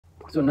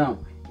So now,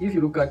 if you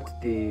look at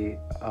the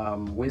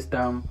West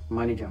Ham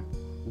manager,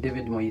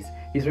 David Moyes,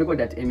 his record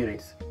at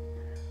Emirates.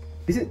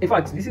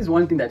 This is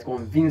one thing that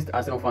convinced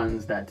Arsenal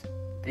fans that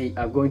they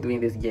are going to win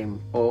this game,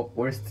 or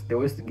the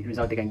worst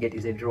result they can get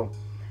is a draw.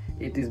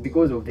 It is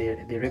because of the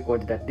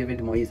record that David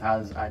Moyes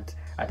has at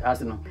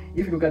Arsenal.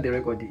 If you look at the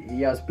record,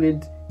 he has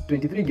played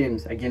 23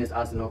 games against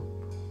Arsenal,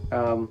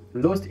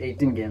 lost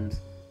 18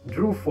 games,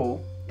 drew 4,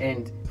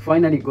 and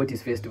finally got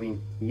his first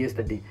win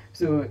yesterday.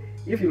 So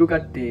if you look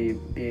at the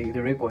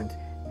record,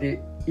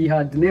 he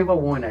had never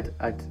won at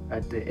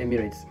the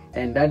Emirates,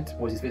 and that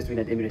was his first win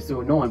at Emirates.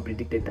 So no one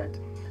predicted that.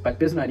 But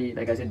personally,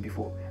 like I said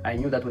before, I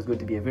knew that was going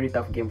to be a very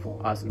tough game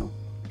for Arsenal,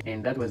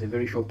 and that was a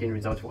very shocking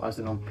result for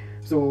Arsenal.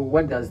 So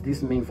what does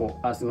this mean for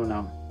Arsenal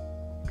now?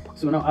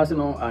 So now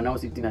Arsenal are now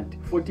sitting at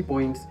 40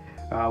 points,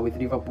 with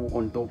Liverpool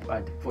on top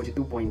at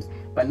 42 points.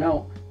 But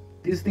now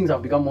these things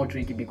have become more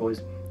tricky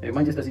because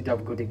Manchester City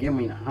have got a game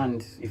in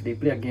hand. If they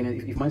play again,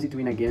 if Man City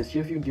win against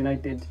Sheffield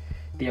United,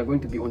 they are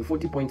going to be on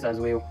 40 points as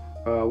well,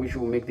 which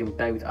will make them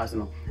tie with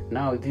Arsenal.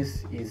 Now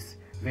this is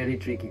very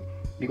tricky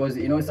because,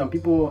 you know, some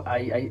people,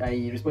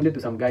 I responded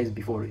to some guys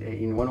before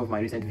in one of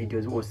my recent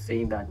videos who was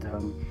saying that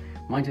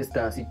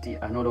Manchester City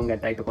are no longer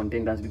title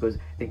contenders because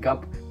the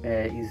gap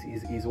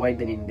is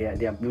widening.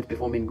 They are not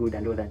performing good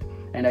and all that.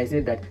 And I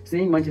said that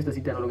saying Manchester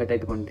City are no longer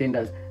title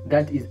contenders,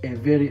 that is a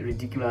very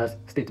ridiculous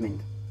statement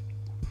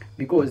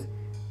because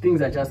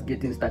things are just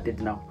getting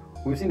started now.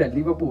 We've seen that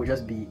Liverpool will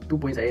just be 2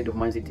 points ahead of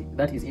Man City.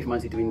 That is if Man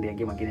City win their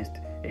game against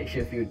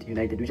Sheffield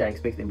United, which I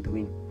expect them to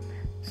win.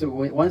 So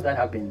once that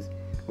happens,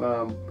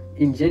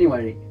 in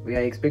January, we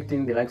are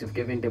expecting the likes of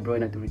Kevin De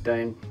Bruyne to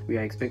return. We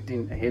are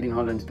expecting Erling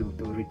Haaland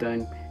to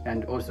return,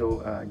 and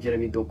also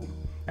Jeremy Doku.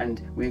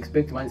 And we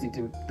expect Man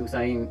City to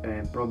sign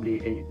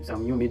probably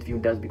some new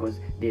midfielders because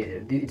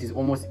it is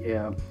almost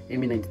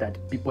imminent that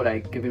people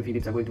like Kevin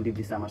Phillips are going to leave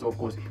this summer. So of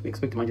course, we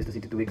expect Manchester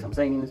City to make some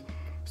signings.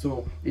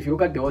 So if you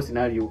look at the whole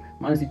scenario,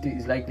 Man City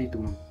is likely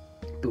to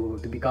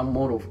become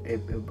more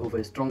of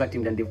a stronger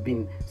team than they've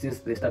been since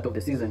the start of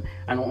the season.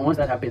 And once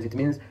that happens, it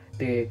means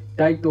the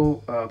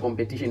title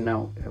competition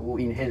now will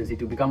enhance.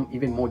 It will become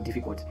even more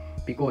difficult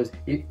because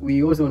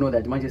we also know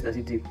that Manchester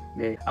City,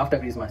 after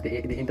Christmas, they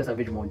enter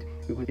savage mode.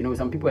 Because, you know,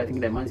 some people are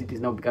thinking that Man City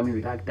is now becoming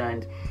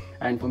reluctant,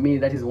 and for me,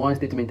 that is one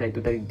statement I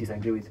totally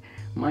disagree with.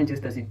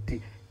 Manchester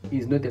City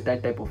is not the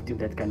type of team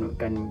that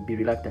can be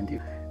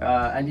reluctant.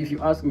 And if you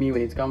ask me,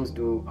 when it comes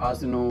to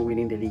Arsenal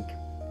winning the league,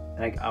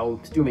 like,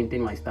 I'll still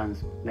maintain my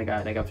stance. Like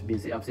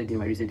I've said in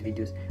my recent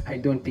videos, I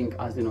don't think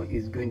Arsenal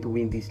is going to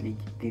win this league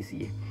this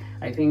year.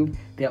 I think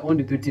there are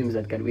only two teams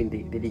that can win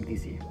the league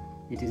this year.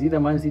 It is either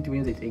Man City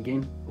wins it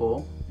again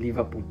or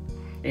Liverpool.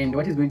 And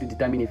what is going to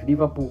determine if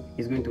Liverpool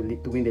is going to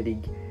win the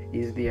league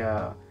is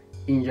their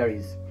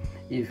injuries.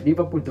 If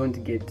Liverpool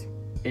don't get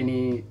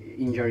any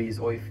injuries,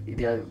 or if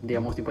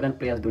their most important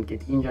players don't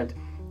get injured,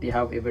 they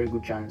have a very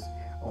good chance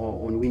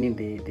on winning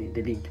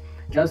the league.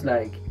 Just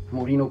like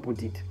Mourinho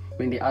put it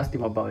when they asked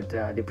him about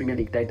the Premier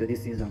League title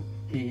this season.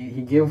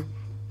 He gave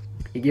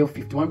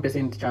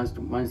 51% chance to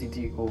Man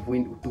City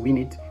to win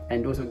it,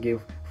 and also gave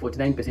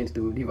 49%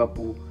 to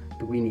Liverpool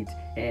to win it.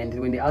 And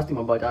when they asked him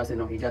about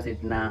Arsenal, he just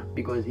said nah,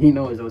 because he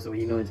knows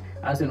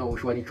Arsenal will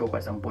surely choke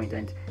at some point.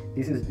 And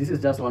this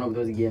is just one of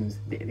those games.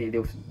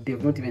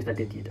 They've not even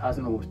started yet.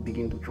 Arsenal will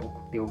begin to choke.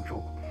 They will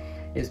choke,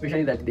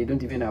 especially that they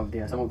don't even have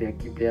some of their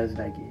key players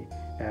like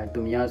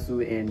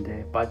Tomiyasu and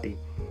Partey.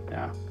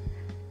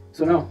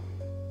 So now,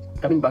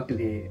 coming back to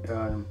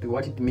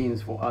what it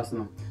means for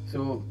Arsenal.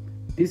 So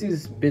this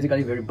is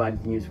basically very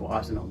bad news for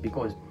Arsenal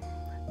because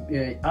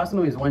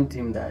Arsenal is one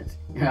team that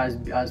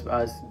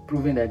has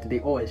proven that they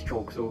always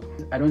choke. So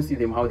I don't see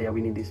them how they are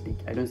winning this league.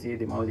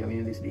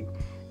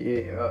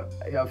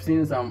 I've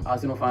seen some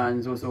Arsenal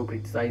fans also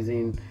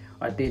criticizing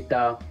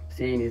Arteta,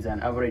 saying he's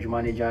an average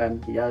manager,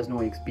 he has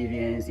no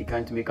experience, he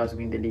can't make us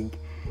win the league.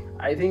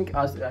 I think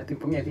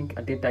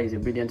Arteta is a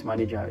brilliant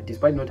manager,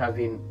 despite not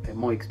having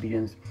more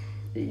experience.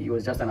 He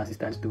was just an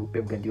assistant to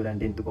Pep Guardiola and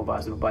then took over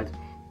Arsenal. But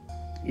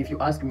if you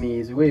ask me,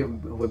 he's way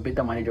of a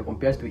better manager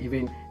compared to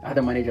even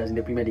other managers in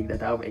the Premier League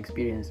that have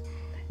experience,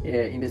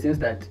 in the sense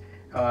that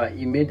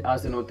he made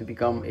Arsenal to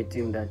become a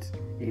team that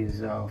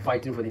is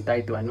fighting for the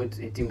title and not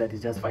a team that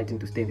is just fighting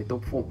to stay in the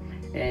top 4.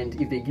 And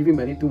if they give him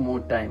a little more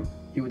time,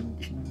 he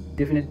would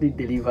definitely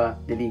deliver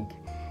the league.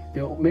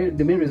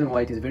 The main reason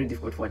why it is very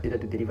difficult for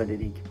Arteta to deliver the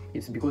league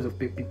is because of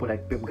people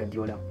like Pep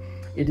Guardiola.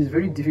 It is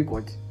very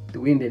difficult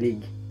to win the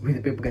league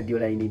with Pep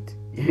Guardiola in it.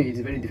 It's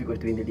very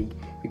difficult to win the league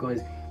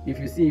because if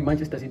you see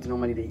Manchester City,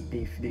 normally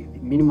they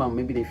minimum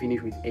maybe they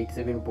finish with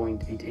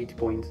 88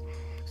 points.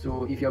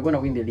 So if you're going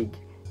to win the league,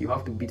 you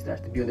have to beat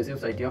that. To be on the safe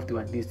side, you have to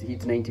at least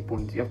hit 90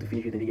 points. You have to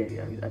finish with the league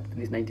at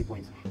least 90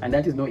 points, and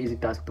that is no easy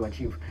task to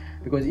achieve.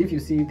 Because if you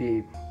see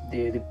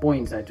the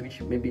points at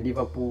which maybe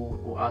Liverpool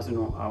or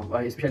Arsenal,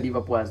 especially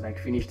Liverpool, has like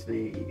finished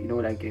in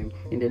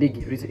the league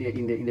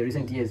in the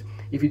recent years,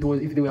 if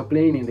they were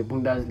playing in the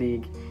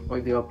Bundesliga or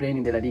if they were playing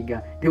in the La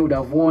Liga, they would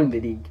have won the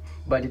league.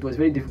 But it was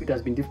very difficult. It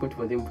has been difficult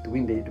for them to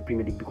win the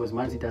Premier League because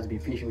Man City has been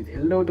finishing with a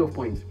lot of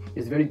points.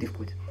 It's very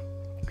difficult.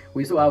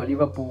 We saw how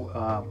Liverpool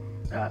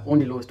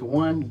only lost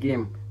one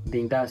game the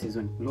entire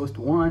season. Lost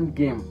one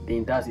game the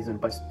entire season,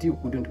 but still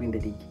couldn't win the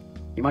league.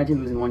 Imagine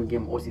losing one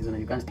game all season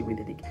and you can't still win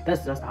the league.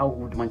 That's just how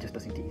good Manchester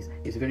City is.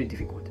 It's very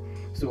difficult.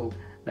 So,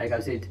 like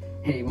I said,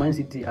 hey, Man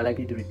City are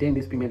likely to retain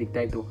this Premier League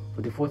title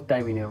for the 4th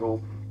time in a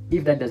row.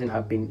 If that doesn't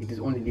happen, it is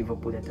only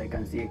Liverpool that I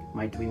can say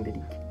might win the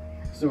league.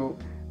 So,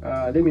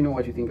 let me know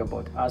what you think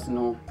about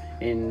Arsenal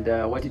and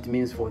what it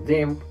means for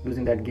them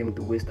losing that game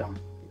to West Ham.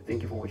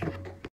 Thank you for watching.